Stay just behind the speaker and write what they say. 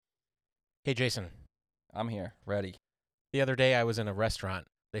Hey, Jason. I'm here, ready. The other day I was in a restaurant.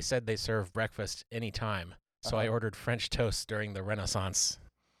 They said they serve breakfast anytime, so I ordered French toast during the Renaissance.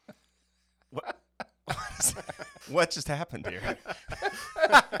 What? What just happened here?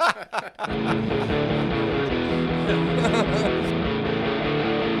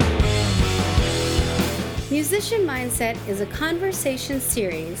 Musician Mindset is a conversation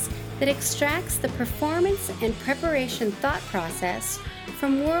series that extracts the performance and preparation thought process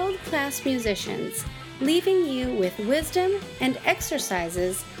from world-class musicians, leaving you with wisdom and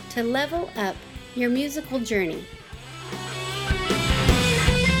exercises to level up your musical journey.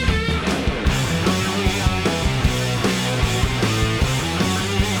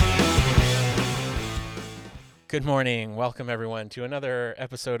 Good morning. Welcome, everyone, to another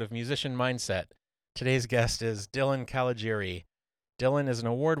episode of Musician Mindset. Today's guest is Dylan Caligiuri. Dylan is an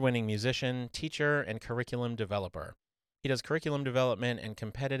award-winning musician, teacher, and curriculum developer. He does curriculum development and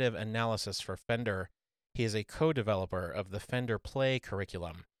competitive analysis for Fender. He is a co-developer of the Fender Play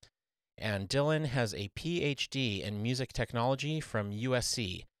curriculum. And Dylan has a PhD in music technology from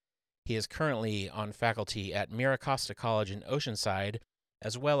USC. He is currently on faculty at Miracosta College in Oceanside,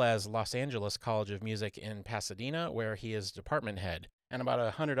 as well as Los Angeles College of Music in Pasadena, where he is department head, and about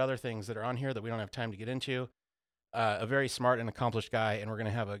 100 other things that are on here that we don't have time to get into. A very smart and accomplished guy, and we're going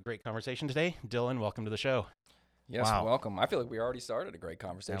to have a great conversation today. Dylan, welcome to the show. Yes, Wow. welcome. I feel like we already started a great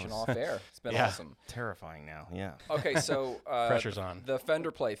conversation off air. It's been Yeah. awesome. Terrifying now, yeah. Okay, so Pressure's on. The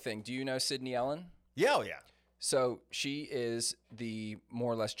Fender Play thing. Do you know Sydney Ellen? Yeah, oh yeah. So she is the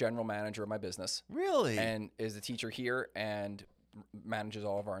more or less general manager of my business Really? and is the teacher here and manages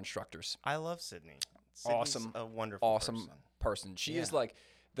all of our instructors. I love Sydney. Sydney's Awesome, a wonderful Awesome person. She is Yeah. like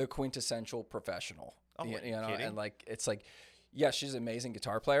the quintessential professional. Oh, you, are you you know, kidding? and like it's like, yeah, she's an amazing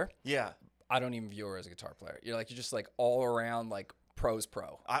guitar player. Yeah. I don't even view her as a guitar player. You're just like all around like pros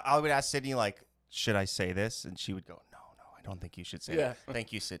pro. I would ask Sydney, like, should I say this? And she would go, no, I don't think you should say Yeah. that.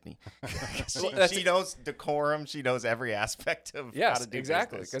 Thank you, Sydney. Well, she knows decorum. She knows every aspect of how Yes, to do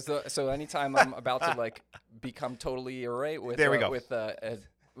exactly. business. Because so anytime I'm about to like become totally irate with There we go. with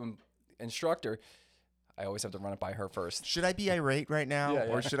instructor, I always have to run it by her first. Should I be irate right now? Yeah,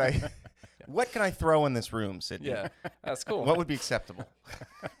 yeah. Or should I? What can I throw in this room, Sydney? Yeah, that's cool. What would be acceptable?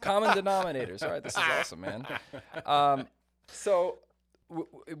 Common denominators. All right, this is awesome, man. So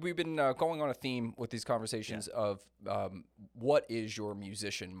we've been going on a theme with these conversations of what is your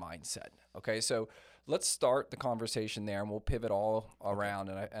musician mindset? Okay, so let's start the conversation there, and we'll pivot all around.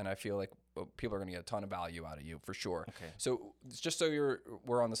 And I feel like people are going to get a ton of value out of you for sure. Okay. So just so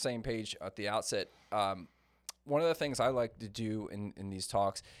we're on the same page at the outset. One of the things I like to do in these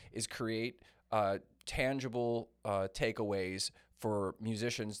talks is create tangible takeaways for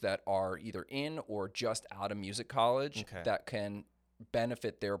musicians that are either in or just out of music college Okay. that can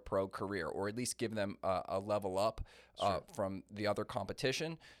benefit their pro career, or at least give them a level up from the other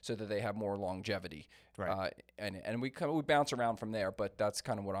competition so that they have more longevity. Right. And we bounce around from there, but that's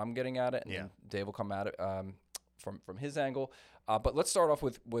kind of what I'm getting at it. And Yeah. then Dave will come at it from his angle. But let's start off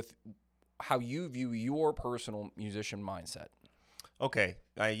with how you view your personal musician mindset. Okay.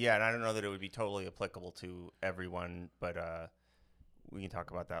 Yeah, and I don't know that it would be totally applicable to everyone, but we can talk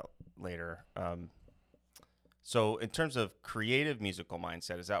about that later. So in terms of creative musical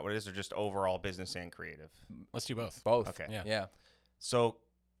mindset, is that what it is, or just overall business and creative? Let's do both. Both. Okay. Yeah. So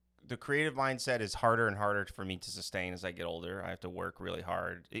the creative mindset is harder and harder for me to sustain as I get older. I have to work really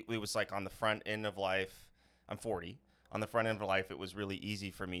hard. It was like on the front end of life. I'm 40. On the front end of life, it was really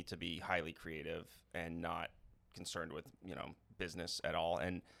easy for me to be highly creative and not concerned with, business at all.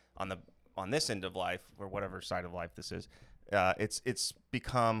 And on this end of life, or whatever side of life this is, it's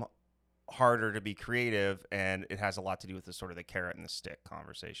become harder to be creative, and it has a lot to do with the sort of the carrot and the stick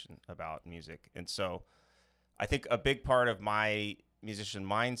conversation about music. And so I think a big part of my musician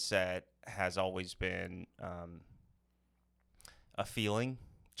mindset has always been a feeling,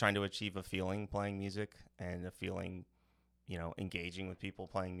 trying to achieve a feeling playing music, and a feeling engaging with people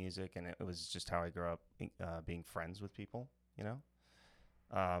playing music. And it was just how I grew up, being friends with people,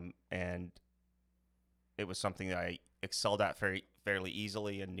 and it was something that I excelled at fairly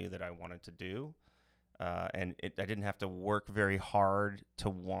easily and knew that I wanted to do. And I didn't have to work very hard to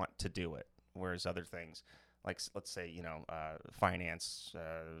want to do it. Whereas other things, like let's say, finance,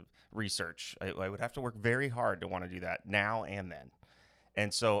 research, I would have to work very hard to want to do that now and then.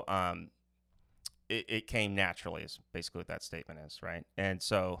 And so it came naturally, is basically what that statement is, right? And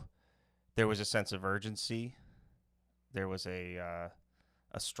so there was a sense of urgency. There was a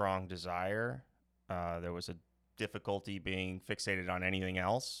strong desire. There was a difficulty being fixated on anything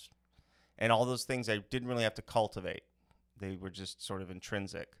else. And all those things I didn't really have to cultivate. They were just sort of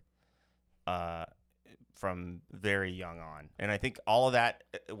intrinsic. from very young on. And I think all of that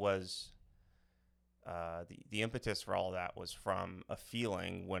was the impetus for all of that was from a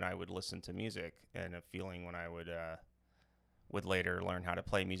feeling when I would listen to music, and a feeling when I would later learn how to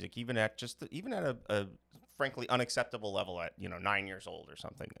play music, even at a frankly unacceptable level at 9 years old or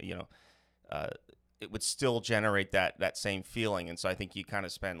something. It would still generate that same feeling. And so I think you kind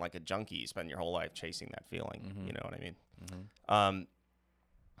of spend like a junkie, you spend your whole life chasing that feeling. Mm-hmm. You know what I mean? Mm-hmm.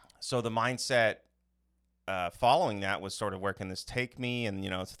 So the mindset following that was sort of where can this take me? And,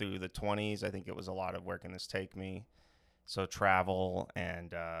 through the 20s, I think it was a lot of where can this take me? So travel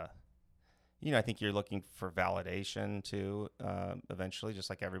and, I think you're looking for validation too, eventually,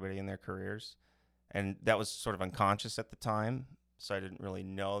 just like everybody in their careers. And that was sort of unconscious at the time, so I didn't really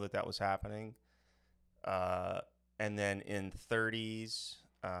know that was happening. And then in 30s,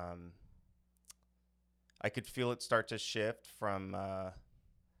 I could feel it start to shift from, I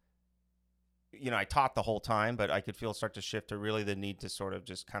taught the whole time, but I could feel it start to shift to really the need to sort of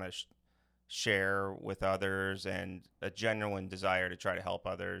just kind of share with others, and a genuine desire to try to help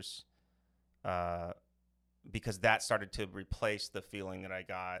others. Because that started to replace the feeling that I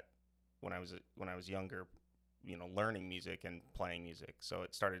got when I was younger, learning music and playing music. So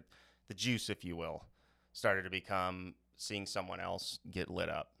it started, the juice, if you will, started to become seeing someone else get lit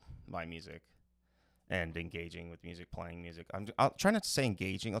up by music and engaging with music, playing music. I'll try not to say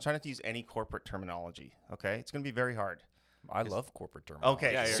engaging. I'll try not to use any corporate terminology. Okay, it's going to be very hard. I love corporate terminology.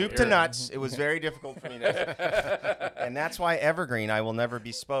 Okay, Yeah, soup to nuts. It was very difficult for me to, and that's why evergreen. I will never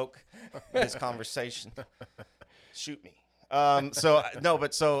bespoke this conversation. Shoot me. So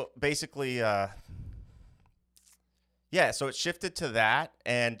basically, So it shifted to that,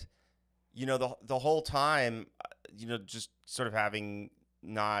 and the whole time, just sort of having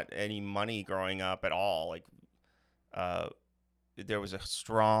not any money growing up at all, like there was a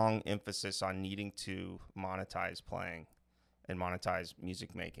strong emphasis on needing to monetize playing and monetize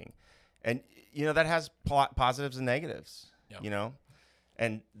music making. And, that has positives and negatives, Yep.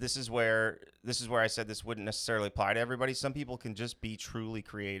 And this is where I said this wouldn't necessarily apply to everybody. Some people can just be truly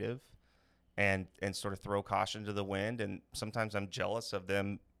creative and sort of throw caution to the wind. And sometimes I'm jealous of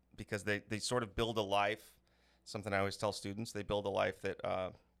them because they sort of build a life, something I always tell students, they build a life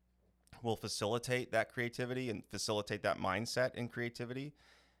that will facilitate that creativity and facilitate that mindset in creativity.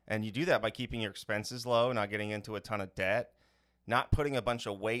 And you do that by keeping your expenses low, not getting into a ton of debt, not putting a bunch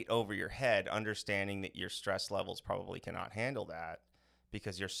of weight over your head, understanding that your stress levels probably cannot handle that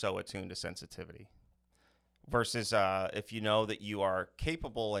because you're so attuned to sensitivity. Versus if you know that you are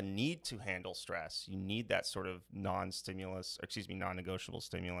capable and need to handle stress, you need that sort of non-negotiable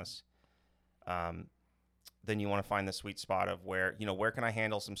stimulus, then you want to find the sweet spot of where can I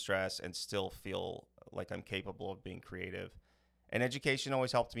handle some stress and still feel like I'm capable of being creative. And education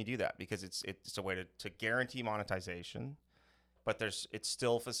always helped me do that because it's a way to guarantee monetization, but it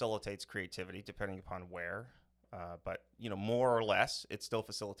still facilitates creativity depending upon where. But more or less, it still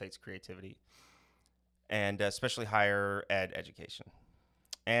facilitates creativity, and especially higher ed education.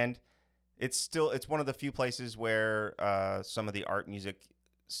 And it's one of the few places where some of the art music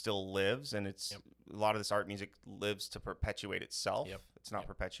still lives, and a lot of this art music lives to perpetuate itself. Yep. It's not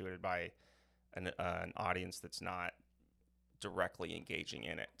perpetuated by an audience that's not directly engaging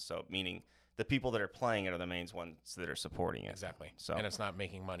in it. So meaning the people that are playing it are the main ones that are supporting it. Exactly. So, and it's not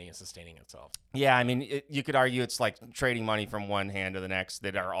making money and sustaining itself. Yeah, I mean, you could argue it's like trading money from one hand to the next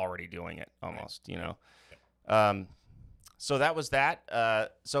that are already doing it almost, Right. So that was that.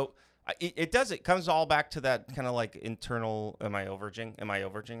 It comes all back to that kind of like internal, am I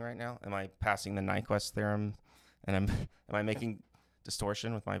overaging right now? Am I passing the Nyquist theorem? And am I making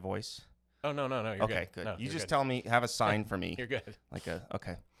distortion with my voice? Oh, no, you're okay, good. No, you just good. tell me, have a sign for me. You're good. Okay.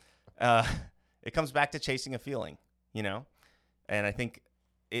 It comes back to chasing a feeling, and I think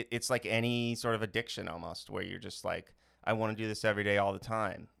it's like any sort of addiction almost, where you're just like, I want to do this every day, all the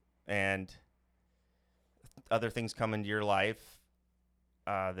time, and other things come into your life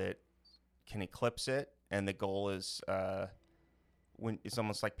that can eclipse it, and the goal is when it's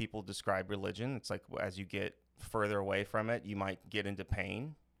almost like people describe religion. It's like as you get further away from it, you might get into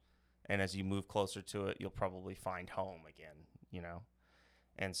pain, and as you move closer to it, you'll probably find home again,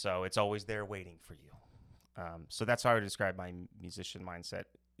 And so it's always there waiting for you. So that's how I would describe my musician mindset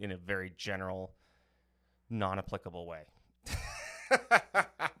in a very general, non-applicable way.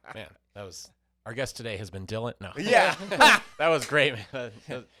 Man, our guest today has been Dylan. No. Yeah. That was great, man.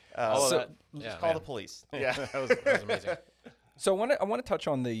 Just call the police. Yeah. that was amazing. So I want to touch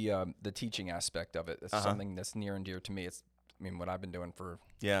on the teaching aspect of it. It's something that's near and dear to me. It's what I've been doing for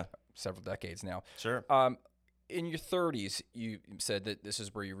several decades now. Sure. in your 30s, you said that this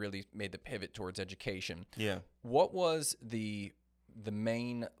is where you really made the pivot towards education. Yeah. What was the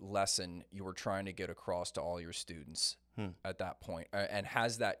main lesson you were trying to get across to all your students at that point? And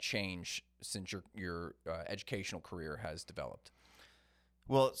has that changed since your educational career has developed?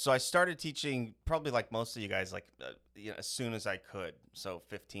 Well, so I started teaching probably like most of you guys, like as soon as I could. So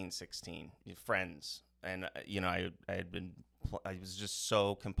 15, 16, friends. And, I was just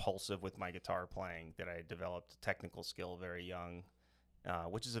so compulsive with my guitar playing that I developed a technical skill very young,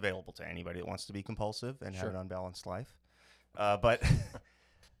 which is available to anybody that wants to be compulsive and have an unbalanced life. But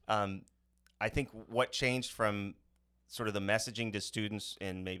I think what changed from sort of the messaging to students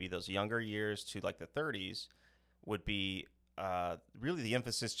in maybe those younger years to like the 30s would be really the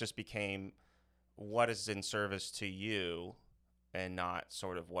emphasis just became what is in service to you and not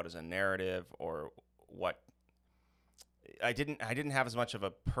sort of what is a narrative or what. I didn't have as much of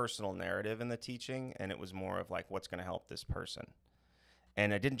a personal narrative in the teaching, and it was more of like what's going to help this person.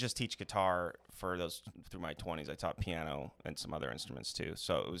 And I didn't just teach guitar for those through my 20s. I taught piano and some other instruments too.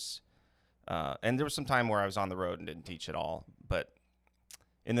 So it was, and there was some time where I was on the road and didn't teach at all. But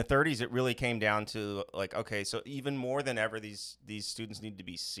in the 30s, it really came down to like, okay, so even more than ever, these students need to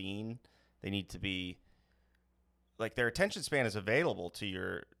be seen. They need to be like their attention span is available to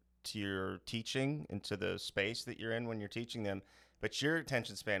your teaching and to the space that you're in when you're teaching them, but your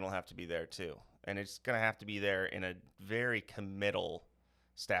attention span will have to be there too. And it's going to have to be there in a very committal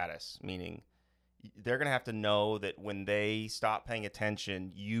status, meaning they're going to have to know that when they stop paying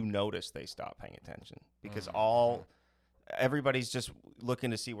attention, you notice they stop paying attention because everybody's just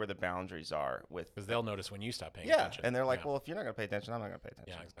looking to see where the boundaries are with. Because they'll notice when you stop paying attention. And they're like, well, if you're not going to pay attention, I'm not going to pay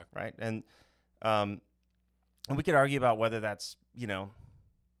attention. Yeah, exactly. Right. And we could argue about whether that's,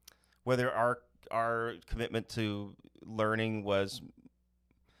 whether our commitment to learning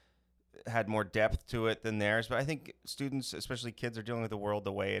had more depth to it than theirs. But I think students, especially kids, are dealing with the world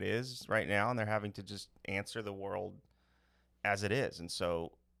the way it is right now, and they're having to just answer the world as it is. And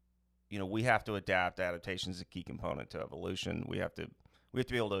so, we have to adapt. Adaptation is a key component to evolution. We have to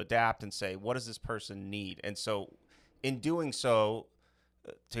be able to adapt and say, what does this person need? And so in doing so,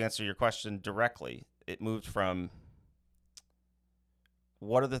 to answer your question directly, it moved from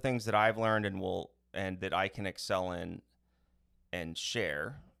what are the things that I've learned and that I can excel in and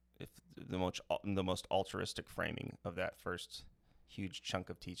share, if the most altruistic framing of that first huge chunk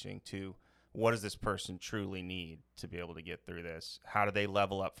of teaching, to what does this person truly need to be able to get through this? How do they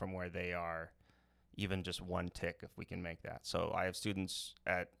level up from where they are, even just one tick, if we can make that? So I have students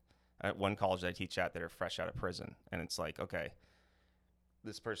at one college that I teach at that are fresh out of prison, and it's like, okay,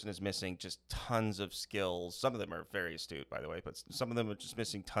 this person is missing just tons of skills. Some of them are very astute, by the way, but some of them are just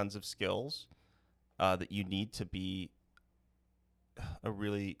missing tons of skills that you need to be a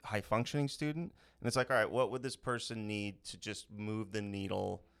really high-functioning student. And it's like, all right, what would this person need to just move the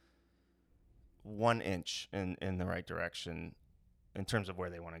needle 1 inch in the right direction in terms of where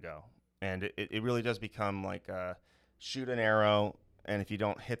they want to go? And it really does become like shoot an arrow, and if you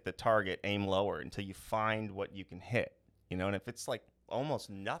don't hit the target, aim lower until you find what you can hit. And if it's like almost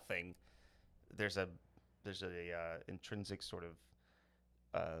nothing, there's a intrinsic sort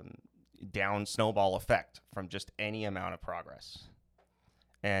of down snowball effect from just any amount of progress.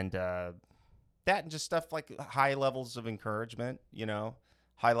 And that and just stuff like high levels of encouragement,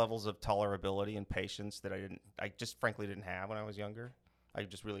 high levels of tolerability and patience that I just frankly didn't have when I was younger. I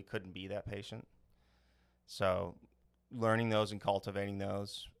just really couldn't be that patient. So learning those and cultivating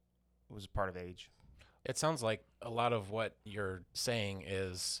those was a part of age. It sounds like a lot of what you're saying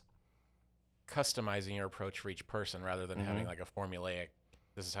is customizing your approach for each person rather than having like a formulaic,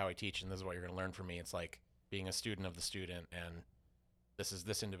 this is how I teach and this is what you're going to learn from me. It's like being a student of the student, and this is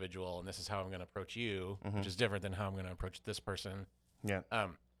this individual and this is how I'm going to approach you, which is different than how I'm going to approach this person. Yeah.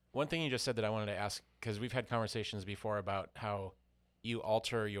 One thing you just said that I wanted to ask, because we've had conversations before about how you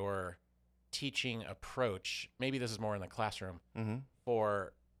alter your teaching approach. Maybe this is more in the classroom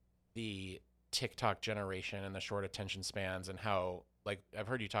for the TikTok generation and the short attention spans, and how, like, I've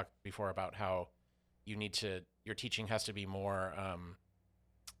heard you talk before about how your teaching has to be more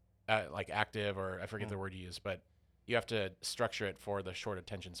like active, or I forget the word you use, but you have to structure it for the short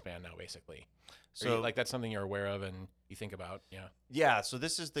attention span now, basically. So like that's something you're aware of and you think about. Yeah. So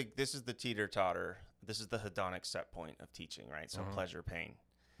this is the teeter totter. This is the hedonic set point of teaching, right? So pleasure, pain,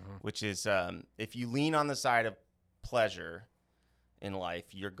 which is if you lean on the side of pleasure in life,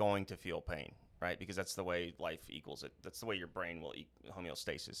 you're going to feel pain, right? Because that's the way life equals it. That's the way your brain will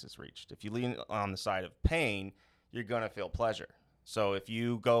homeostasis is reached. If you lean on the side of pain, you're going to feel pleasure. So if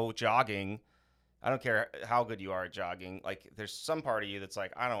you go jogging I don't care how good you are at jogging. Like, there's some part of you that's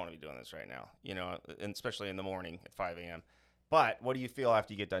like, I don't want to be doing this right now, you know, and especially in the morning at 5 a.m. But what do you feel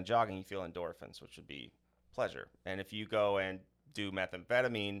after you get done jogging? You feel endorphins, which would be pleasure. And if you go and do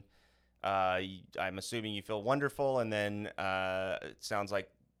methamphetamine, I'm assuming you feel wonderful, and then it sounds like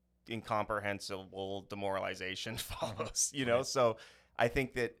incomprehensible demoralization follows, you know? Right. So I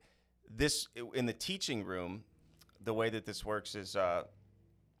think that this, in the teaching room, the way that this works is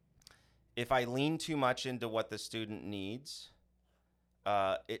if I lean too much into what the student needs,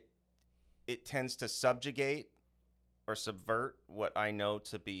 it tends to subjugate or subvert what I know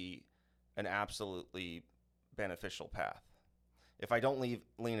to be an absolutely beneficial path. If I don't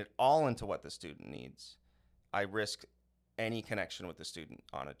lean it all into what the student needs, I risk any connection with the student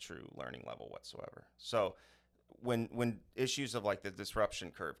on a true learning level whatsoever. So when issues of like the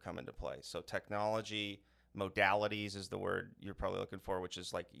disruption curve come into play, so technology, modalities is the word you're probably looking for, which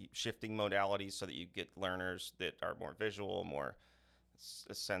is like shifting modalities so that you get learners that are more visual, more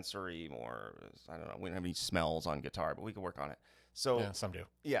sensory, more, I don't know, we don't have any smells on guitar, but we can work on it. So Yeah, some do.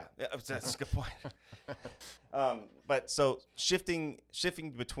 yeah, that's a good point. But so shifting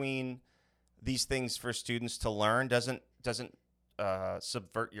between these things for students to learn doesn't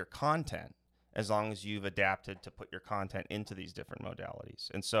subvert your content, as long as you've adapted to put your content into these different modalities.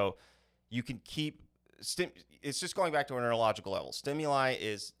 And so you can keep it's just going back to a neurological level. Stimuli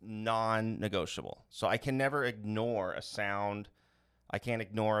is non-negotiable. So I can never ignore a sound. I can't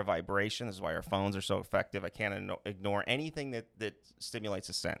ignore a vibration. This is why our phones are so effective. I can't ignore anything that stimulates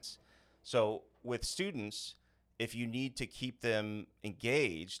a sense. So with students, if you need to keep them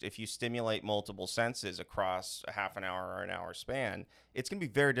engaged, if you stimulate multiple senses across a half an hour or an hour span, it's going to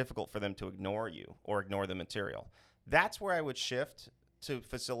be very difficult for them to ignore you or ignore the material. That's where I would shift to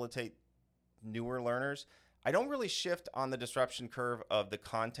facilitate newer learners. I don't really shift on the disruption curve of the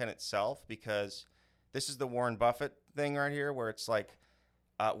content itself, because this is the Warren Buffett thing right here, where it's like,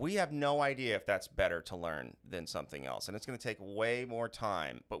 we have no idea if that's better to learn than something else, and it's going to take way more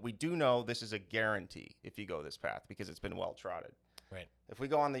time. But we do know this is a guarantee if you go this path, because it's been well trodden. Right. If we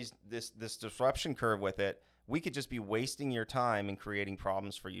go on this disruption curve with it, we could just be wasting your time and creating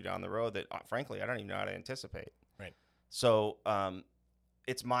problems for you down the road that, frankly, I don't even know how to anticipate. Right. So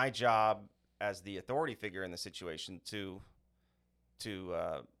it's my job as the authority figure in the situation to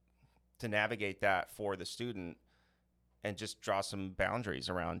navigate that for the student, and just draw some boundaries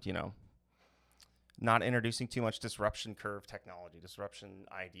around, you know, not introducing too much disruption curve technology, disruption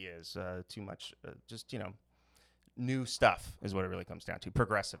ideas, too much, just, you know, new stuff is what it really comes down to.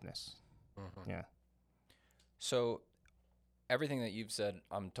 Progressiveness. Mm-hmm. Yeah. So everything that you've said,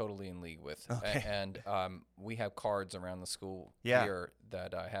 I'm totally in league with. Okay. And we have cards around the school Yeah. here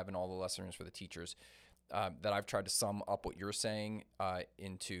that I have in all the lesson rooms for the teachers, that I've tried to sum up what you're saying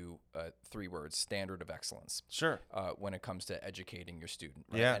into 3 words: standard of excellence. Sure. When it comes to educating your student.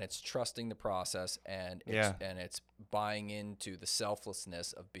 Right? Yeah. And it's trusting the process, and it's buying into the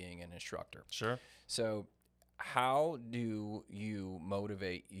selflessness of being an instructor. Sure. So how do you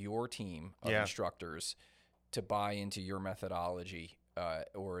motivate your team of instructors to buy into your methodology,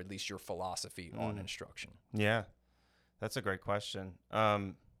 or at least your philosophy on instruction? Yeah, that's a great question.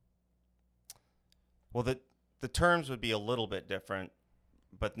 Well, the terms would be a little bit different,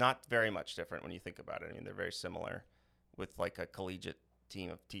 but not very much different when you think about it. I mean, they're very similar with like a collegiate team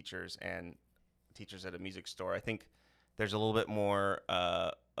of teachers and teachers at a music store. I think there's a little bit more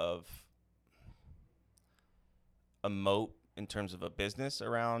of a moat in terms of a business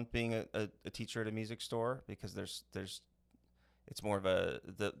around being a teacher at a music store, because it's more of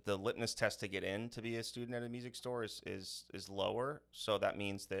the litmus test to get in to be a student at a music store is lower. So that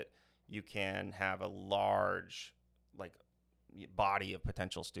means that you can have a large like body of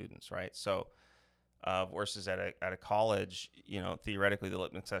potential students, right? So versus at a college, you know, theoretically the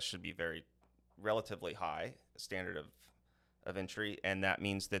litmus test should be very relatively high standard of entry, and that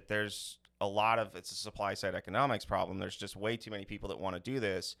means that there's a lot of, it's a supply side economics problem. There's just way too many people that want to do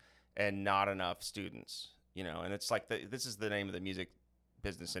this and not enough students, you know. And it's like this is the name of the music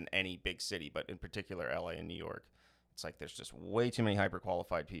business in any big city, but in particular LA and New York. It's like there's just way too many hyper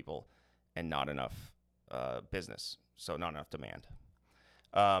qualified people and not enough business, so not enough demand.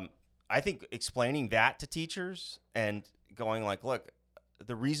 I think explaining that to teachers and going like, look,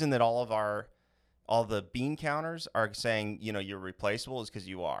 the reason that all the bean counters are saying, you know, you're replaceable is because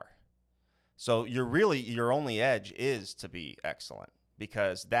you are. So your only edge is to be excellent,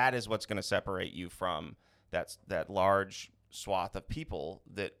 because that is what's going to separate you from that large swath of people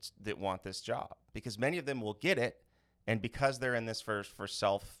that want this job, because many of them will get it, and because they're in this for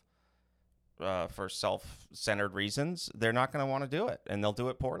self-centered reasons, they're not going to want to do it, and they'll do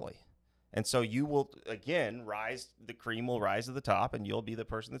it poorly. And so you will, again, the cream will rise to the top, and you'll be the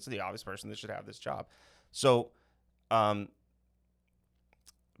person that's the obvious person that should have this job. So, but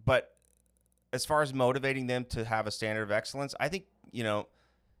as far as motivating them to have a standard of excellence, I think,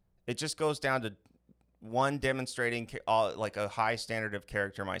 it just goes down to one, demonstrating like a high standard of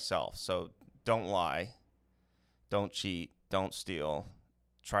character myself. So don't lie, don't cheat, don't steal,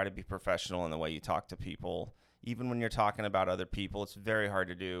 try to be professional in the way you talk to people. Even when you're talking about other people, it's very hard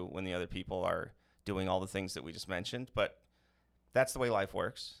to do when the other people are doing all the things that we just mentioned, but that's the way life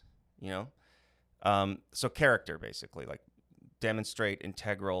works, So character, basically, like demonstrate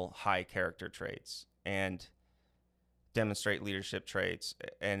integral high character traits and demonstrate leadership traits.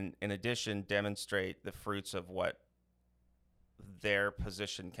 And in addition, demonstrate the fruits of what their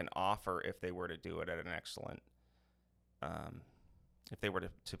position can offer if they were to do it at an excellent, if they were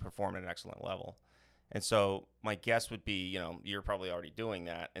to perform at an excellent level. And so my guess would be, you're probably already doing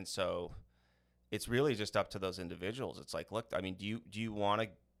that. And so it's really just up to those individuals. It's like, look, I mean, do you want to,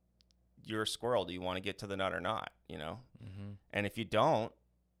 you're a squirrel, do you want to get to the nut or not, Mm-hmm. And if you don't,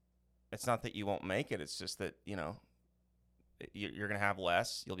 it's not that you won't make it. It's just that, you're going to have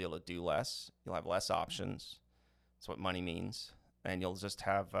less. You'll be able to do less. You'll have less options. That's what money means. And you'll just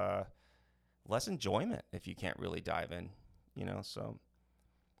have less enjoyment if you can't really dive in, so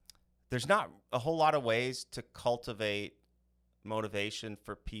there's not a whole lot of ways to cultivate motivation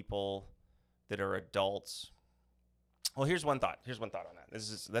for people that are adults. Well, here's one thought on that.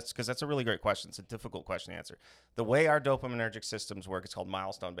 That's because that's a really great question. It's a difficult question to answer. The way our dopaminergic systems work, it's called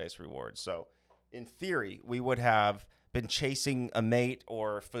milestone-based rewards. So in theory, we would have been chasing a mate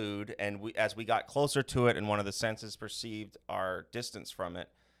or food, and as we got closer to it and one of the senses perceived our distance from it,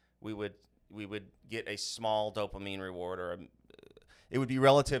 we would get a small dopamine reward, or it would be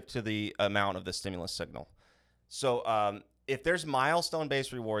relative to the amount of the stimulus signal. So if there's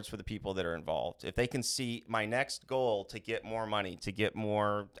milestone-based rewards for the people that are involved, if they can see my next goal to get more money, to get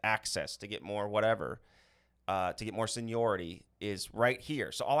more access, to get more whatever, to get more seniority is right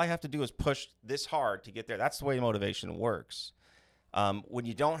here. So all I have to do is push this hard to get there. That's the way motivation works. When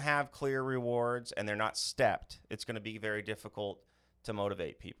you don't have clear rewards and they're not stepped, it's going to be very difficult to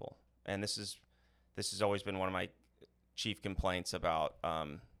motivate people. And this has always been one of my chief complaints about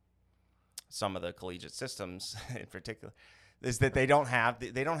some of the collegiate systems in particular, is that they don't have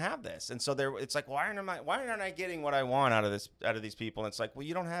this. And so it's like, why aren't I getting what I want out of these people? And it's like, well,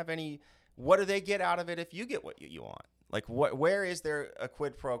 you don't have any. What do they get out of it if you get what you want? Like, where is there a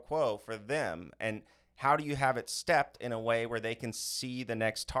quid pro quo for them? And how do you have it stepped in a way where they can see the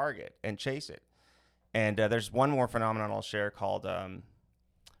next target and chase it? And there's one more phenomenon I'll share called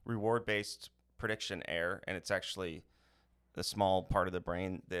reward-based prediction error, and it's actually the small part of the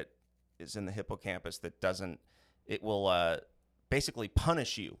brain that is in the hippocampus it will basically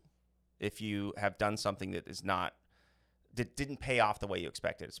punish you if you have done something that didn't pay off the way you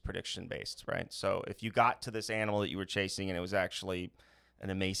expected. It's prediction based, right? So if you got to this animal that you were chasing and it was actually an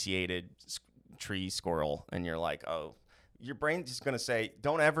emaciated tree squirrel, and you're like, oh, your brain's just going to say,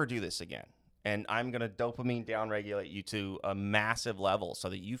 don't ever do this again. And I'm going to dopamine downregulate you to a massive level so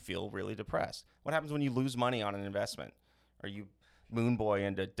that you feel really depressed. What happens when you lose money on an investment, or you moon boy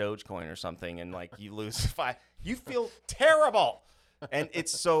into Dogecoin or something, and like you lose you feel terrible. And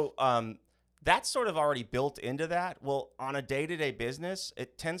it's so, that's sort of already built into that. Well, on a day-to-day business,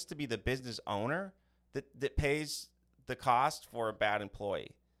 it tends to be the business owner that pays the cost for a bad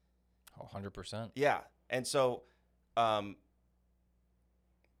employee. 100%. Yeah. And so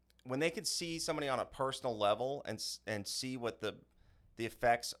when they can see somebody on a personal level and see what the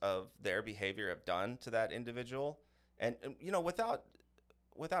effects of their behavior have done to that individual, and without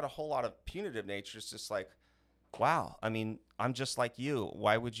a whole lot of punitive nature, it's just like, wow, I mean, I'm just like you.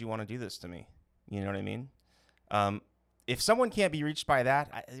 Why would you want to do this to me? You know what I mean? If someone can't be reached by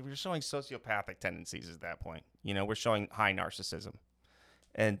that, we're showing sociopathic tendencies at that point. We're showing high narcissism.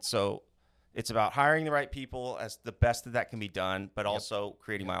 And so it's about hiring the right people as the best that can be done, but also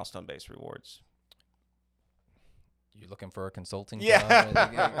creating milestone-based rewards. You looking for a consulting job?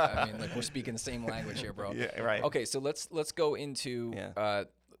 I mean, like, we're speaking the same language here, bro. Yeah, right. Okay, so let's go into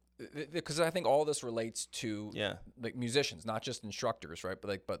because I think all this relates to like musicians, not just instructors, right?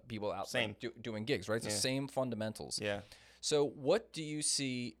 But people out doing gigs, right? It's the same fundamentals. Yeah. So what do you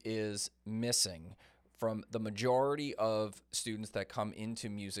see is missing from the majority of students that come into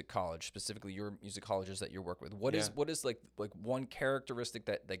music college, specifically your music colleges that you work with? What is like one characteristic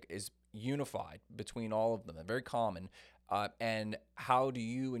that like is unified between all of them and very common? And how do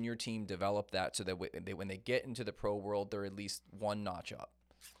you and your team develop that so that when they get into the pro world, they're at least one notch up?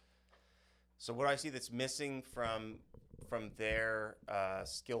 So what I see that's missing from their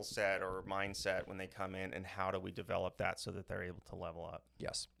skill set or mindset when they come in, and how do we develop that so that they're able to level up?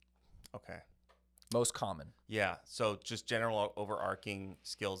 Yes. Okay. Most common. Yeah. So just general overarching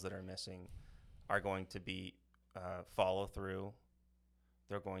skills that are missing are going to be follow through.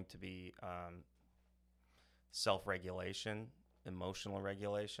 They're going to be self-regulation, emotional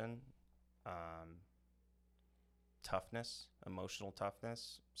regulation, toughness, emotional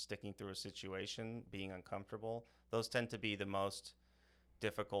toughness, sticking through a situation, being uncomfortable. Those tend to be the most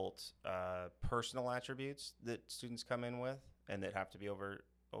difficult personal attributes that students come in with and that have to be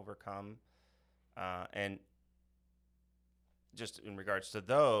overcome. And just in regards to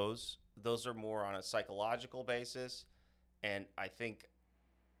those are more on a psychological basis. And I think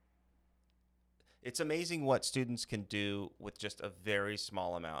it's amazing what students can do with just a very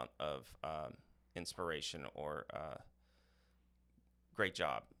small amount of inspiration or great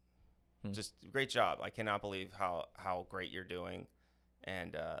job. Just great job. I cannot believe how great you're doing.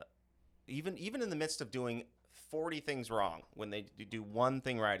 And even in the midst of doing 40 things wrong, when they do one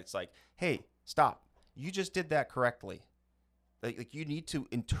thing right, it's like, hey, stop. You just did that correctly. Like you need to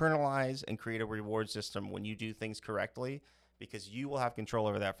internalize and create a reward system when you do things correctly, because you will have control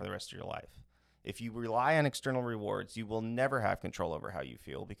over that for the rest of your life. If you rely on external rewards, you will never have control over how you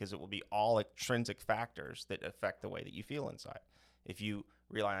feel, because it will be all extrinsic factors that affect the way that you feel inside. If you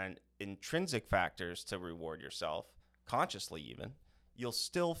rely on intrinsic factors to reward yourself, consciously even, you'll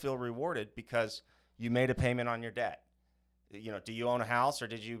still feel rewarded because you made a payment on your debt. You know, do you own a house, or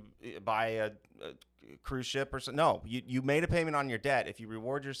did you buy a cruise ship or something? No, you made a payment on your debt. If you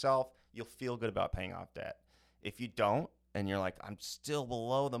reward yourself, you'll feel good about paying off debt. If you don't, and you're like, I'm still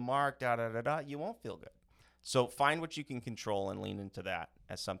below the mark, you won't feel good. So find what you can control and lean into that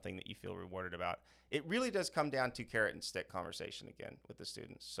as something that you feel rewarded about. It really does come down to carrot and stick conversation again with the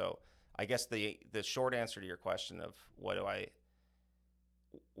students. So I guess the short answer to your question of what do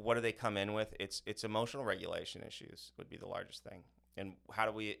they come in with? It's emotional regulation issues would be the largest thing. And how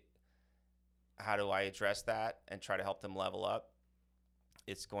do I address that and try to help them level up?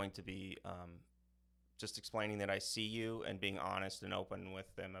 It's going to be just explaining that I see you and being honest and open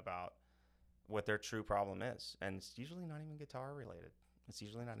with them about what their true problem is. And it's usually not even guitar related. It's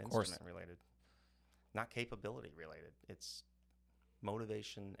usually not instrument related, not capability related. It's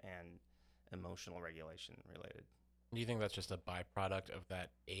motivation and emotional regulation related. Do you think that's just a byproduct of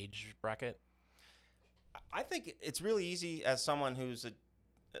that age bracket? I think it's really easy as someone who's at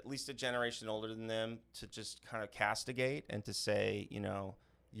least a generation older than them to just kind of castigate and to say, you know,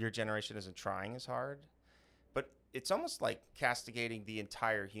 your generation isn't trying as hard. But it's almost like castigating the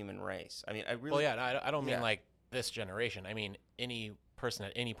entire human race. I mean, I don't mean like this generation. I mean, any person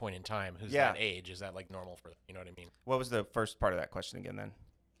at any point in time who's that age, is that like normal for them? You know what I mean? What was the first part of that question again then?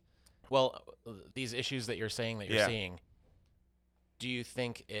 Well, these issues that you're saying that you're seeing, do you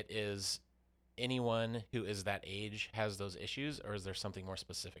think it is anyone who is that age has those issues, or is there something more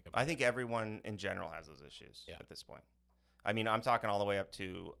specific about it? I think everyone in general has those issues at this point. I mean, I'm talking all the way up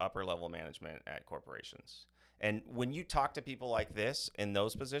to upper level management at corporations. And when you talk to people like this in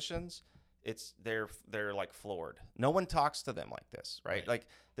those positions, they're like floored. No one talks to them like this, right? Like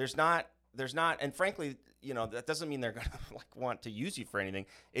there's not, and frankly, you know, that doesn't mean they're going to like want to use you for anything.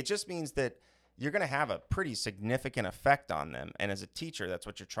 It just means that you're going to have a pretty significant effect on them. And as a teacher, that's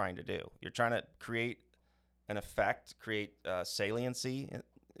what you're trying to do. You're trying to create an effect, create saliency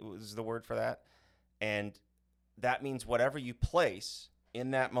is the word for that. And that means whatever you place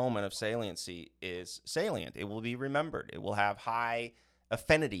in that moment of saliency is salient. It will be remembered. It will have high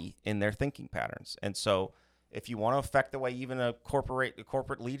affinity in their thinking patterns. And so if you want to affect the way even a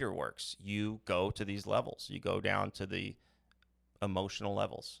corporate leader works, you go to these levels. You go down to the emotional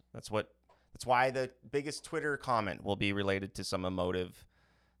levels. That's why the biggest Twitter comment will be related to some emotive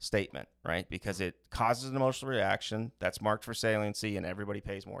statement, right? Because it causes an emotional reaction that's marked for saliency, and everybody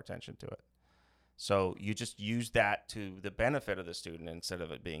pays more attention to it. So you just use that to the benefit of the student instead of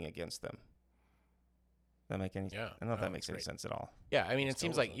it being against them. Does that make any sense? I don't know if that makes any sense at all. Yeah, I mean, it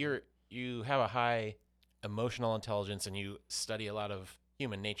seems like you have a high emotional intelligence and you study a lot of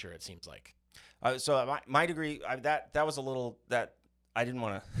human nature, it seems like. So my degree, that was a little, that I didn't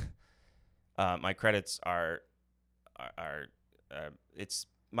want to, my credits are it's,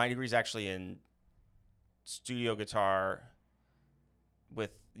 my degree is actually in studio guitar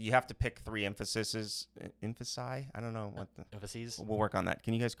with, you have to pick 3 emphases. Emphasi? I don't know what the emphases. We'll work on that.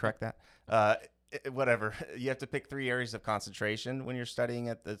 Can you guys correct that? Whatever. You have to pick 3 areas of concentration when you're studying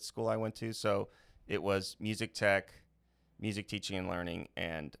at the school I went to. So it was music tech, music teaching and learning,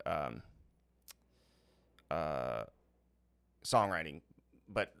 and songwriting.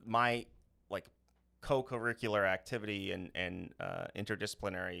 But my like co-curricular activity and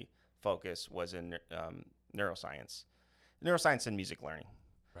interdisciplinary focus was in neuroscience and music learning.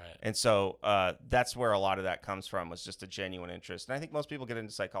 Right. And so that's where a lot of that comes from, was just a genuine interest. And I think most people get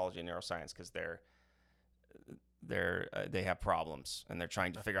into psychology and neuroscience because they have problems and they're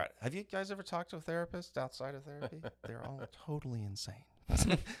trying to figure out. Have you guys ever talked to a therapist outside of therapy? They're all totally insane.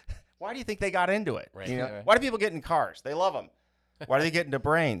 Why do you think they got into it? Right. You know? Why do people get in cars? They love them. Why do they get into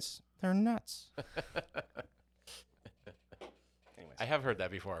brains? They're nuts. Anyways. I have heard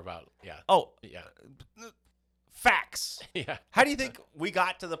that before about, Oh, yeah. facts. Yeah. How do you think we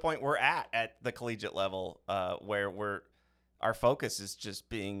got to the point we're at the collegiate level, where our focus is just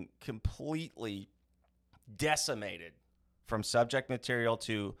being completely decimated from subject material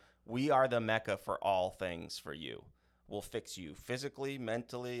to we are the mecca for all things for you. We'll fix you physically,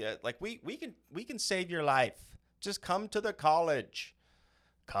 mentally. Like we can save your life. Just come to the college.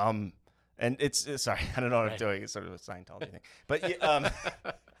 Come. And it's sorry, I don't know what I'm doing. It's sort of a Scientology thing. But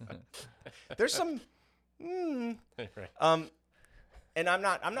there's some and I'm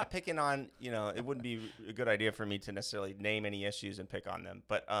not picking on, it wouldn't be a good idea for me to necessarily name any issues and pick on them.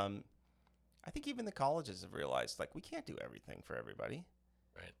 But I think even the colleges have realized, like, we can't do everything for everybody.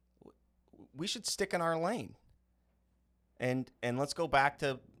 Right. We should stick in our lane. And let's go back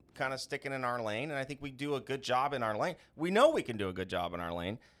to kind of sticking in our lane. And I think we do a good job in our lane. We know we can do a good job in our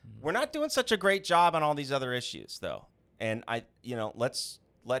lane. We're not doing such a great job on all these other issues, though. And let's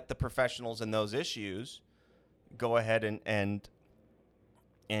let the professionals in those issues go ahead and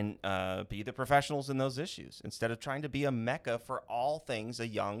be the professionals in those issues instead of trying to be a mecca for all things a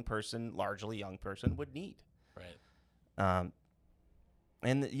largely young person would need. Right.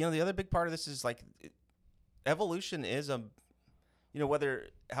 And the other big part of this is like evolution is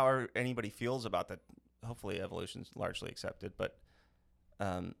however anybody feels about that, hopefully evolution's largely accepted, but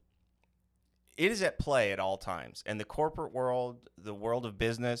it is at play at all times. And the corporate world, the world of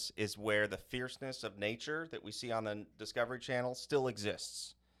business, is where the fierceness of nature that we see on the Discovery Channel still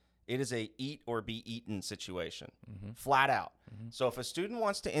exists. It is a eat or be eaten situation, flat out. So if a student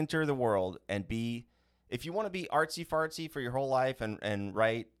wants to enter the world and if you want to be artsy fartsy for your whole life and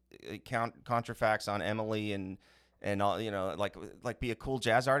write contrafacts on Emily and all, like be a cool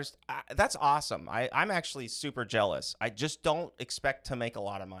jazz artist, that's awesome. I'm actually super jealous. I just don't expect to make a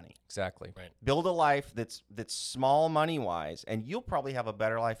lot of money. Exactly. Right. Build a life that's small money wise, and you'll probably have a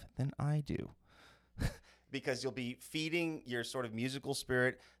better life than I do. Because you'll be feeding your sort of musical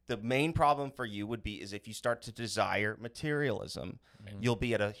spirit. The main problem for you is if you start to desire materialism, you'll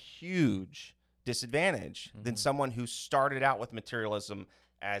be at a huge disadvantage than someone who started out with materialism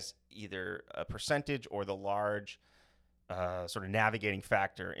as either a percentage or the large sort of navigating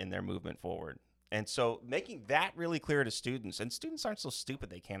factor in their movement forward. And so making that really clear to students, and students aren't so stupid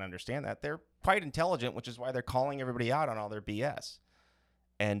they can't understand that. They're quite intelligent, which is why they're calling everybody out on all their BS.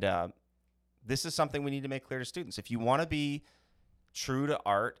 And this is something we need to make clear to students. If you want to be true to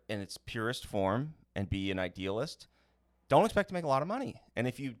art in its purest form and be an idealist, don't expect to make a lot of money. And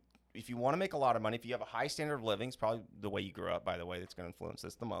if you want to make a lot of money, if you have a high standard of living, it's probably the way you grew up, by the way, that's going to influence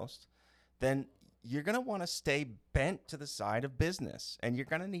this the most, then you're going to want to stay bent to the side of business. And you're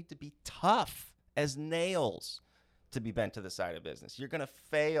going to need to be tough as nails to be bent to the side of business. You're going to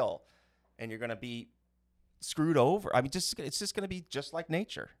fail and you're going to be screwed over. I mean, it's just going to be just like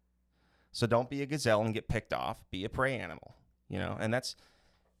nature. So don't be a gazelle and get picked off. Be a prey animal, and that's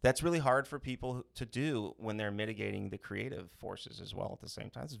really hard for people to do when they're mitigating the creative forces as well at the same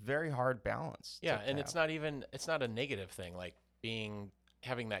time. It's a very hard balance. Yeah, and it's not a negative thing, like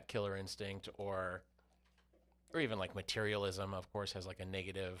having that killer instinct or even like materialism, of course, has like a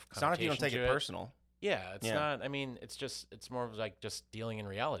negative connotation. It's not if you don't take it to personal. Yeah, it's not. I mean, it's more of like just dealing in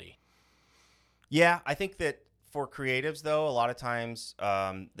reality. Yeah, I think that for creatives, though, a lot of times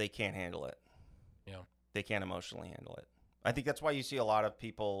they can't handle it. Yeah. They can't emotionally handle it. I think that's why you see a lot of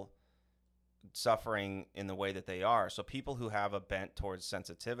people suffering in the way that they are. So people who have a bent towards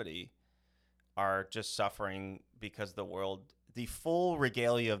sensitivity are just suffering because the full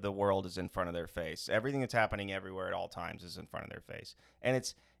regalia of the world is in front of their face. Everything that's happening everywhere at all times is in front of their face. And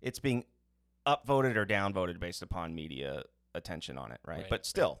it's being upvoted or downvoted based upon media attention on it, right? But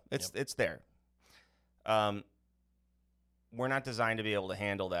still, it's there. We're not designed to be able to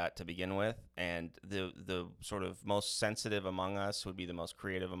handle that to begin with, and the sort of most sensitive among us, would be the most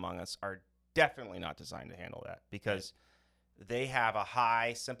creative among us, are definitely not designed to handle that because they have a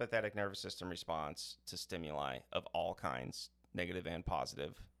high sympathetic nervous system response to stimuli of all kinds, negative and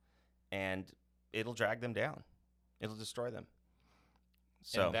positive, and it'll drag them down. It'll destroy them.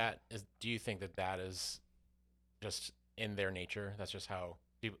 So, and do you think that is just in their nature? That's just how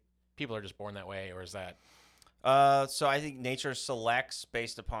people are just born that way, or is that? So I think nature selects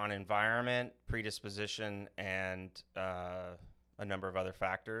based upon environment, predisposition, and a number of other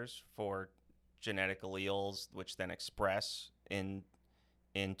factors for genetic alleles, which then express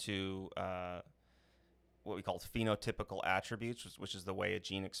into what we call phenotypical attributes, which is the way a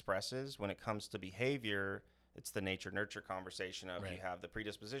gene expresses. When it comes to behavior, it's the nature-nurture conversation of Right. you have the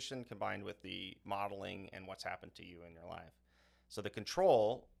predisposition combined with the modeling and what's happened to you in your life. So the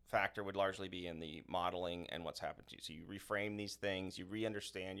control factor would largely be in the modeling and what's happened to you. So you reframe these things, you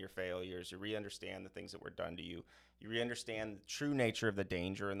re-understand your failures, you re-understand the things that were done to you, you re-understand the true nature of the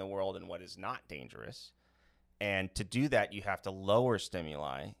danger in the world and what is not dangerous. And to do that, you have to lower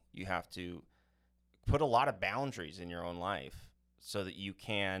stimuli. You have to put a lot of boundaries in your own life so that you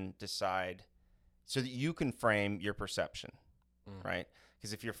can decide, so that you can frame your perception, right?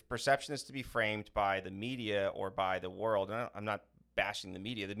 Because if your perception is to be framed by the media or by the world, and I'm not bashing the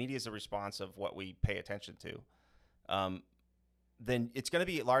media is a response of what we pay attention to, then it's going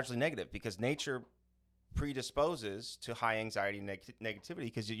to be largely negative because nature predisposes to high anxiety and negativity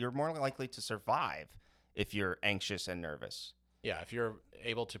because you're more likely to survive if you're anxious and nervous. Yeah, if you're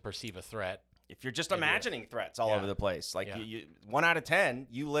able to perceive a threat. If you're just imagining threats all over the place, like Yeah. you 1 out of 10,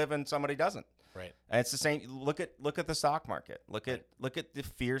 you live and somebody doesn't. Right. And it's the same. Look at the stock market. Look at the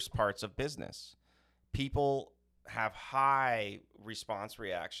fierce parts of business. People have high response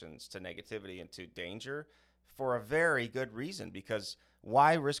reactions to negativity and to danger for a very good reason, because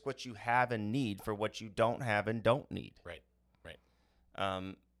why risk what you have and need for what you don't have and don't need? Right.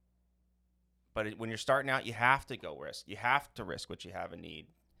 But when you're starting out, you have to go risk. You have to risk what you have and need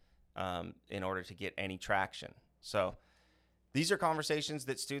in order to get any traction. So these are conversations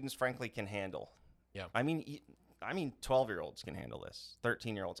that students, frankly, can handle. Yeah. I mean, 12-year-olds can handle this,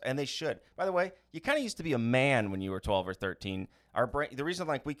 13-year-olds, and they should. By the way, you kind of used to be a man when you were 12 or 13. Our brain, the reason,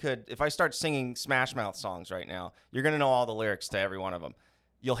 like, we could, if I start singing Smash Mouth songs right now, you're going to know all the lyrics to every one of them.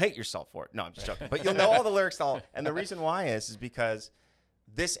 You'll hate yourself for it. No, I'm just joking. But you'll know all the lyrics to all. And the reason why is because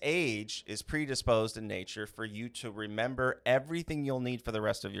this age is predisposed in nature for you to remember everything you'll need for the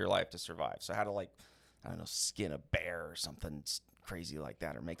rest of your life to survive. So how to, like, I don't know, skin a bear or something crazy like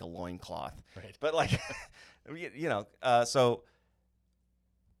that, or make a loincloth. Right. But, like,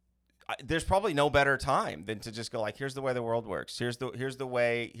 there's probably no better time than to just go, like, here's the way the world works. Here's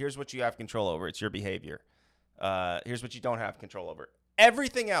what you have control over. It's your behavior. Here's what you don't have control over.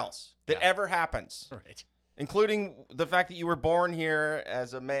 Everything else that ever happens, Right. including the fact that you were born here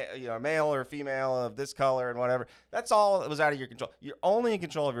as a male or female of this color and whatever, that's all that was out of your control. You're only in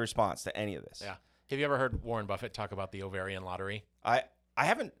control of your response to any of this. Yeah. Have you ever heard Warren Buffett talk about the ovarian lottery? I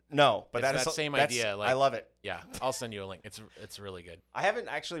haven't, no, but It's that same idea. Like, I love it. Yeah, I'll send you a link. It's really good. I haven't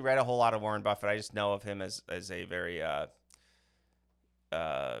actually read a whole lot of Warren Buffett. I just know of him as a very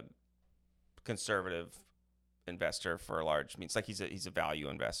conservative investor for a large. I mean, it's like he's a value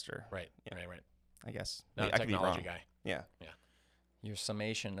investor. Right. Yeah. Right. I guess. Not I a could be technology wrong. guy. Yeah. Your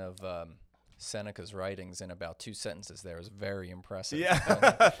summation of Seneca's writings in about 2 sentences there is very impressive. Yeah.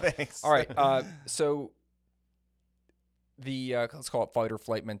 Thanks. All right. So the let's call it fight or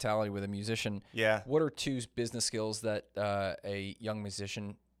flight mentality with a musician. Yeah. What are 2 business skills that a young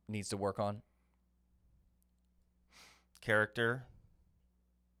musician needs to work on? Character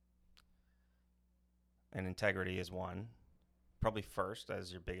and integrity is one. Probably first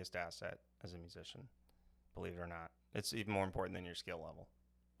as your biggest asset as a musician. Believe it or not, it's even more important than your skill level.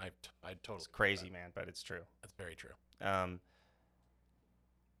 I totally. It's crazy, man, but it's true. That's very true.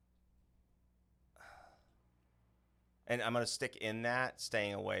 And I'm going to stick in that,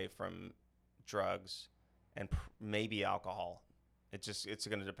 staying away from drugs and maybe alcohol. It's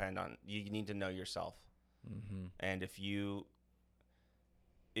going to depend on, you need to know yourself. Mm-hmm. And if you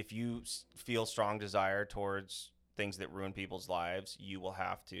feel strong desire towards things that ruin people's lives, you will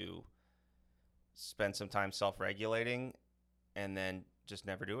have to spend some time self-regulating and then just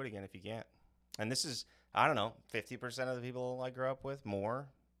never do it again if you can't. And this is, I don't know, 50% of the people I grew up with, more,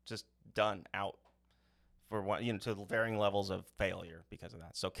 just done, out for one, to varying levels of failure because of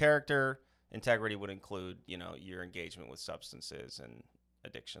that. So character, integrity would include, your engagement with substances and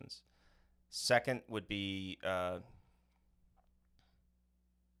addictions. Second would be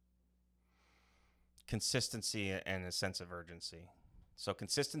consistency and a sense of urgency. So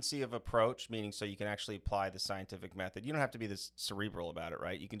consistency of approach, meaning so you can actually apply the scientific method. You don't have to be this cerebral about it,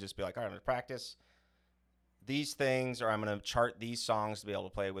 right? You can just be like, all right, I'm going to practice these things, or I'm going to chart these songs to be able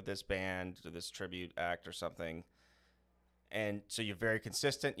to play with this band or this tribute act or something. And so you're very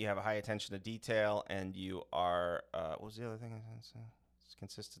consistent. You have a high attention to detail, and you are, what was the other thing? It's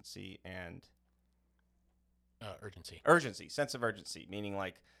consistency and Urgency. urgency, sense of urgency, meaning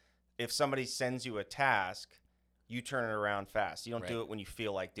like if somebody sends you a task, you turn it around fast. You don't do Right. it when you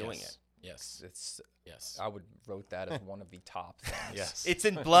feel like doing Yes. it. Yes. It's. Yes. I would vote that as one of the top things. Yes. It's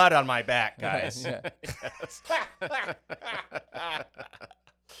in blood on my back, guys. Yeah. Yes.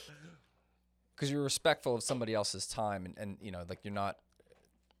 Because you're respectful of somebody else's time, and you know, like you're not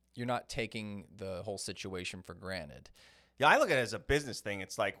taking the whole situation for granted. Yeah, I look at it as a business thing.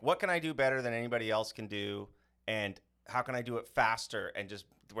 It's like, what can I do better than anybody else can do, and how can I do it faster? And just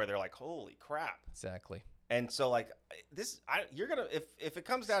where they're like, holy crap. Exactly. And so like you're gonna if it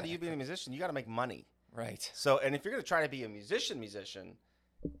comes down to you being a musician, you got to make money. Right. So and if you're gonna try to be a musician,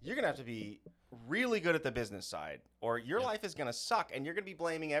 you're gonna have to be really good at the business side, or your life is gonna suck, and you're gonna be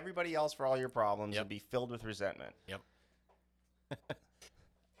blaming everybody else for all your problems and be filled with resentment. Yep.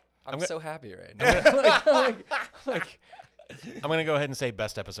 I'm so happy right now. like, I'm gonna go ahead and say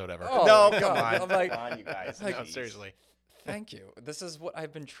best episode ever. Oh, No, my come God. on. I'm like, Come on, you guys. No, Jeez. seriously. thank you. This is what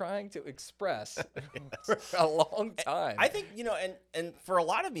I've been trying to express for a long time. I think, and for a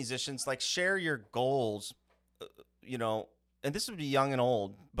lot of musicians, like, share your goals, and this would be young and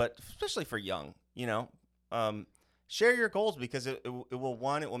old, but especially for young, share your goals, because it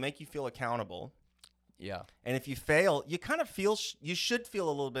will make you feel accountable. Yeah. And if you fail, you kind of feel, you should feel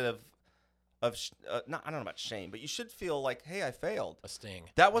a little bit of not, I don't know about shame, but you should feel like, hey, I failed. A sting.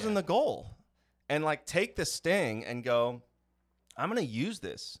 That wasn't the goal. And like, take the sting and go, I'm going to use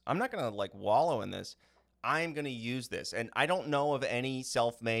this. I'm not going to like wallow in this. I'm going to use this. And I don't know of any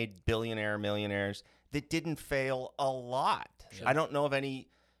self-made billionaire, millionaires that didn't fail a lot. Sure. I don't know of any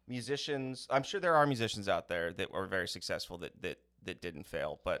musicians. I'm sure there are musicians out there that were very successful that didn't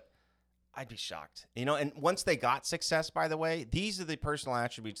fail, but I'd be shocked. And once they got success, by the way, these are the personal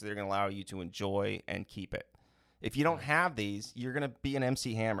attributes that are going to allow you to enjoy and keep it. If you don't have these, you're going to be an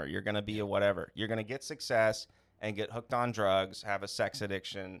MC Hammer. You're going to be a whatever. You're going to get success and get hooked on drugs, have a sex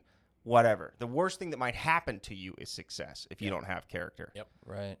addiction, whatever. The worst thing that might happen to you is success if you don't have character. Yep.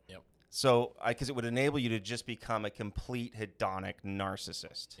 Right. Yep. So, because it would enable you to just become a complete hedonic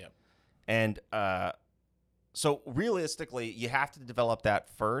narcissist. Yep. And so realistically, you have to develop that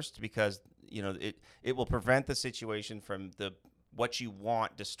first, because it will prevent the situation from what you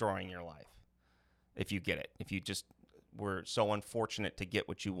want destroying your life. If you get it, if you just were so unfortunate to get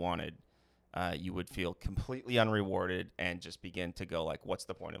what you wanted, you would feel completely unrewarded and just begin to go like, what's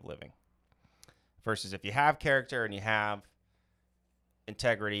the point of living? Versus if you have character and you have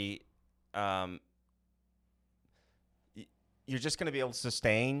integrity, you're just going to be able to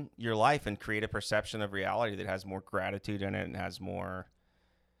sustain your life and create a perception of reality that has more gratitude in it and has more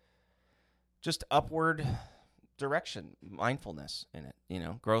just upward direction, mindfulness in it,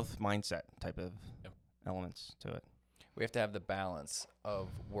 growth mindset type of elements to it. We have to have the balance of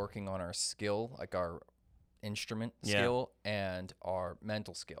working on our skill, like our instrument skill, and our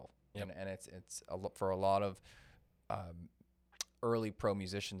mental skill. Yep. And it's for a lot of early pro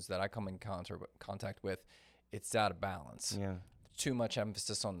musicians that I come in contact with, it's out of balance. Yeah. Too much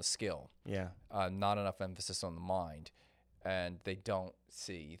emphasis on the skill. Yeah. Not enough emphasis on the mind. And they don't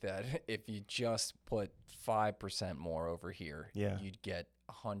see that if you just put 5% more over here, you'd get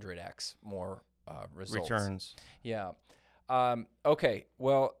 100x more results. Returns. Yeah. Okay.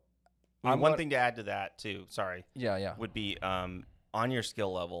 Well, One thing to add to that too, Yeah. would be on your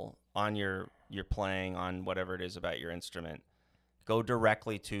skill level, on your playing, on whatever it is about your instrument, go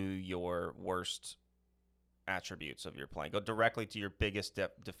directly to your worst attributes of your playing. Go directly to your biggest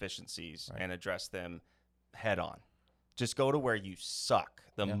deficiencies and address them head on. Just go to where you suck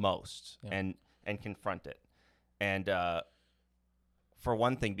the most and confront it. And for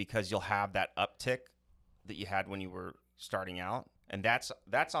one thing, because you'll have that uptick that you had when you were starting out, and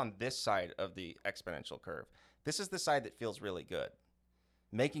that's on this side of the exponential curve. This is the side that feels really good.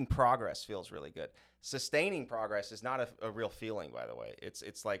 Making progress feels really good. Sustaining progress is not a real feeling, by the way.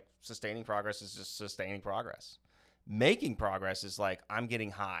 It's like sustaining progress is just sustaining progress. Making progress is like, I'm getting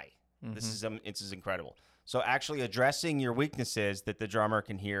high. Mm-hmm. This is incredible. So actually addressing your weaknesses that the drummer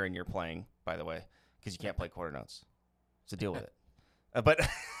can hear in your playing, by the way, because you can't play quarter notes. So deal with it. But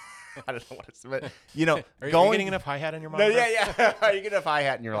I don't know what it's, but are you getting enough hi-hat in your mind? No, yeah. Are you getting enough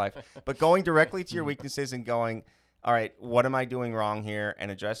hi-hat in your life? But going directly to your weaknesses and going, all right, what am I doing wrong here?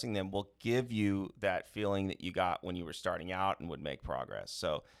 And addressing them will give you that feeling that you got when you were starting out and would make progress.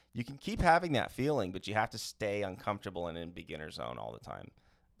 So you can keep having that feeling, but you have to stay uncomfortable and in beginner zone all the time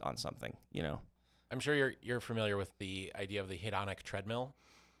on something, I'm sure you're familiar with the idea of the hedonic treadmill.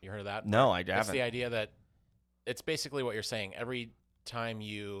 You heard of that? No, I haven't. It's the idea that it's basically what you're saying. Every time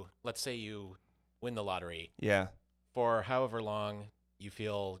let's say you win the lottery. Yeah. For however long you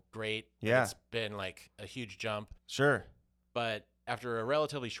feel great. Yeah. It's been like a huge jump. Sure. But after a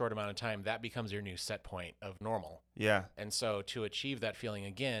relatively short amount of time, that becomes your new set point of normal. Yeah. And so to achieve that feeling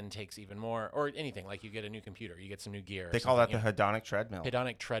again takes even more, or anything, like you get a new computer, you get some new gear. They call that the hedonic treadmill.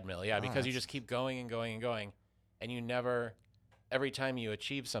 Hedonic treadmill, yeah, Oh, because you that's- just keep going and going and going, and you never, every time you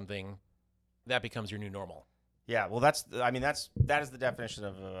achieve something, that becomes your new normal. Yeah, well, that is the definition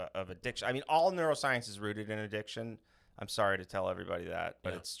of addiction. I mean, all neuroscience is rooted in addiction. I'm sorry to tell everybody that,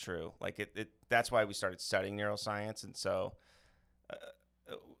 but it's true. Like that's why we started studying neuroscience, and so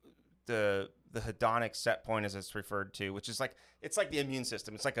the hedonic set point, as it's referred to, which is like it's like the immune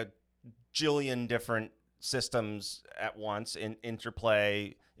system. It's like a jillion different systems at once in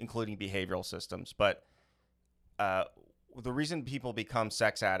interplay, including behavioral systems. But the reason people become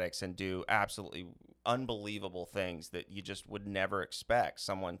sex addicts and do absolutely unbelievable things that you just would never expect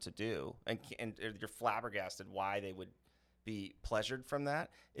someone to do, and you're flabbergasted why they would be pleasured from that,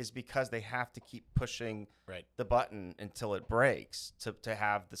 is because they have to keep pushing the button until it breaks to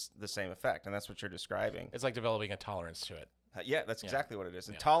have the same effect. And that's what you're describing. It's like developing a tolerance to it. Yeah, that's exactly what it is.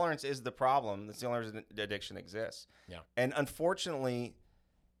 And tolerance is the problem. That's the only reason addiction exists. Yeah. And unfortunately,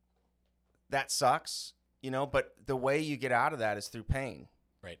 that sucks, but the way you get out of that is through pain.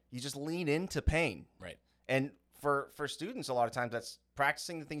 Right. You just lean into pain. Right. And for students, a lot of times that's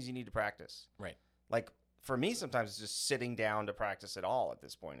practicing the things you need to practice. Right. Like for me, sometimes it's just sitting down to practice at all at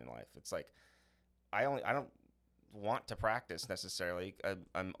this point in life. It's like I don't want to practice necessarily.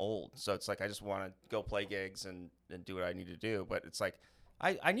 I'm old, so it's like I just want to go play gigs and do what I need to do. But it's like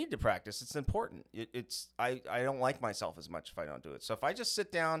I need to practice. It's important. I don't like myself as much if I don't do it. So if I just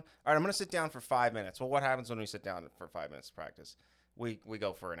sit down, all right, I'm going to sit down for 5 minutes. Well, what happens when we sit down for 5 minutes to practice? We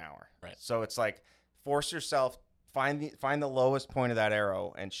go for an hour. Right. So it's like force yourself, find the lowest point of that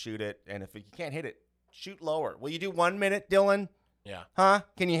arrow and shoot it. And if you can't hit it, shoot lower. Will you do 1 minute, Dylan? Yeah. Huh?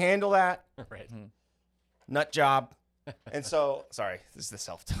 Can you handle that? Right. Nut job. And so, sorry, this is the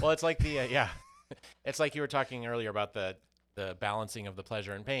self-talk. Well, it's like it's like you were talking earlier about the balancing of the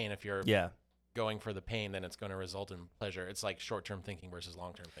pleasure and pain. If you're going for the pain, then it's going to result in pleasure. It's like short-term thinking versus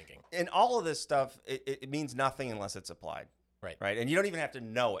long-term thinking. And all of this stuff, it means nothing unless it's applied. Right. Right. And you don't even have to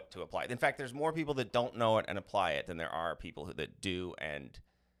know it to apply it. In fact, there's more people that don't know it and apply it than there are people that do and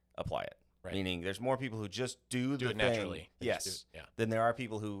apply it. Right. Meaning there's more people who just do the it thing. naturally. Yes. Yeah. Than there are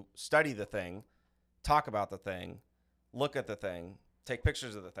people who study the thing, talk about the thing, look at the thing, take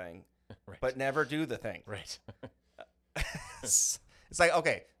pictures of the thing, Right. but never do the thing. Right. It's like,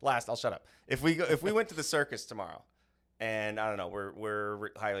 okay, I'll shut up. If we went to the circus tomorrow, and I don't know, we're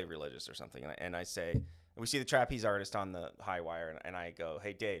highly religious or something, and I say, we see the trapeze artist on the high wire, and I go,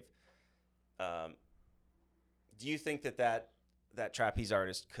 hey Dave, do you think that trapeze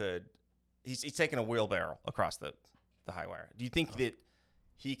artist could? He's taking a wheelbarrow across the high wire. Do you think that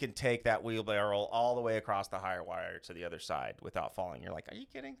he can take that wheelbarrow all the way across the high wire to the other side without falling? You're like, are you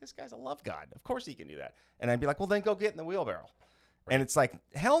kidding? This guy's a love god. Of course he can do that. And I'd be like, well, then go get in the wheelbarrow. Right. And it's like,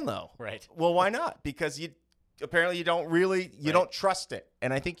 hell no. Right. Well, why not? Because you don't trust it.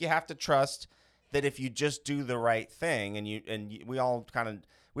 And I think you have to trust that if you just do the right thing, and we all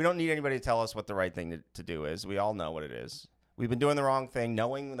we don't need anybody to tell us what the right thing to do is. We all know what it is. We've been doing the wrong thing,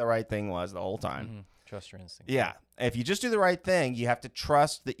 knowing the right thing was the whole time. Mm-hmm. Trust your instinct. Yeah. If you just do the right thing, you have to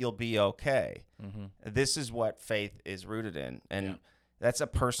trust that you'll be okay. Mm-hmm. This is what faith is rooted in. And that's a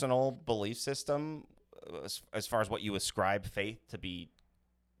personal belief system as far as what you ascribe faith to be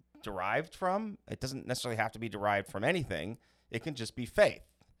derived from. It doesn't necessarily have to be derived from anything. It can just be faith.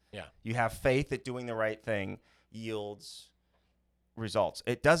 Yeah. You have faith that doing the right thing yields results.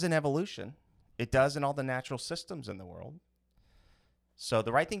 It does in evolution. It does in all the natural systems in the world. So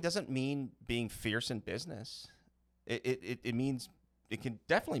the right thing doesn't mean being fierce in business. It means, it can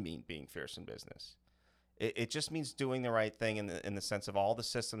definitely mean being fierce in business. It just means doing the right thing in the sense of all the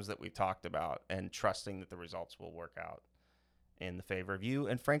systems that we've talked about, and trusting that the results will work out in the favor of you,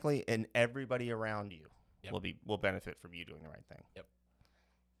 and frankly, and everybody around you will benefit from you doing the right thing. Yep.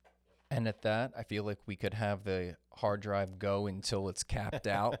 And at that, I feel like we could have the hard drive go until it's capped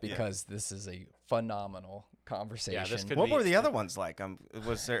out, because this is a phenomenal conversation. Yeah, this could What be- were the other ones like?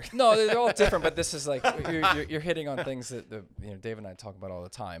 Was there? No, they're all different, but this is like you're hitting on things that Dave and I talk about all the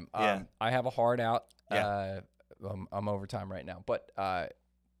time. Yeah. I have a hard out. Yeah. I'm overtime right now, but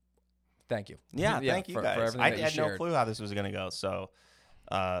thank you. Yeah, thank you for guys. everything I that you had no shared. clue how this was going to go, so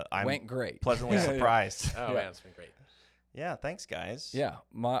I'm Went great. pleasantly surprised. Oh, man, it's been great. Yeah, thanks, guys. Yeah,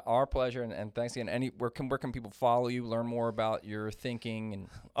 our pleasure, and thanks again. Where can people follow you, learn more about your thinking, and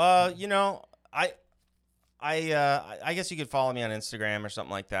I guess you could follow me on Instagram or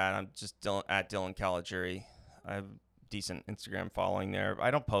something like that. I'm just at Dylan Caligiuri. I have decent Instagram following there.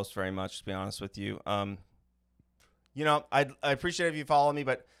 I don't post very much, to be honest with you. You know, I appreciate if you follow me,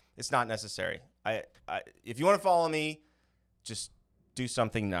 but it's not necessary. If you want to follow me, just do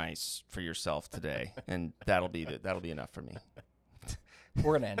something nice for yourself today, and that'll be enough for me.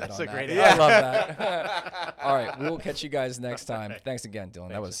 We're gonna end it That's on a great that. answer. I love that. All right, we'll catch you guys next time. Thanks again, Dylan.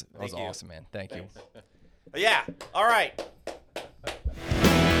 That was Thank you. awesome, man. Thank you. Yeah. All right.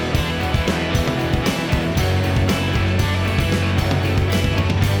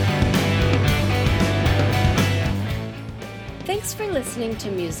 Thanks for listening to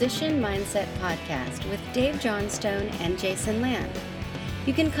Musician Mindset Podcast with Dave Johnstone and Jason Land.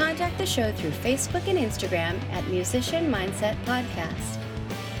 You can contact the show through Facebook and Instagram at Musician Mindset Podcast.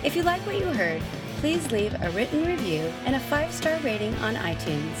 If you like what you heard, please leave a written review and a 5-star rating on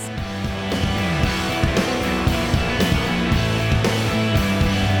iTunes.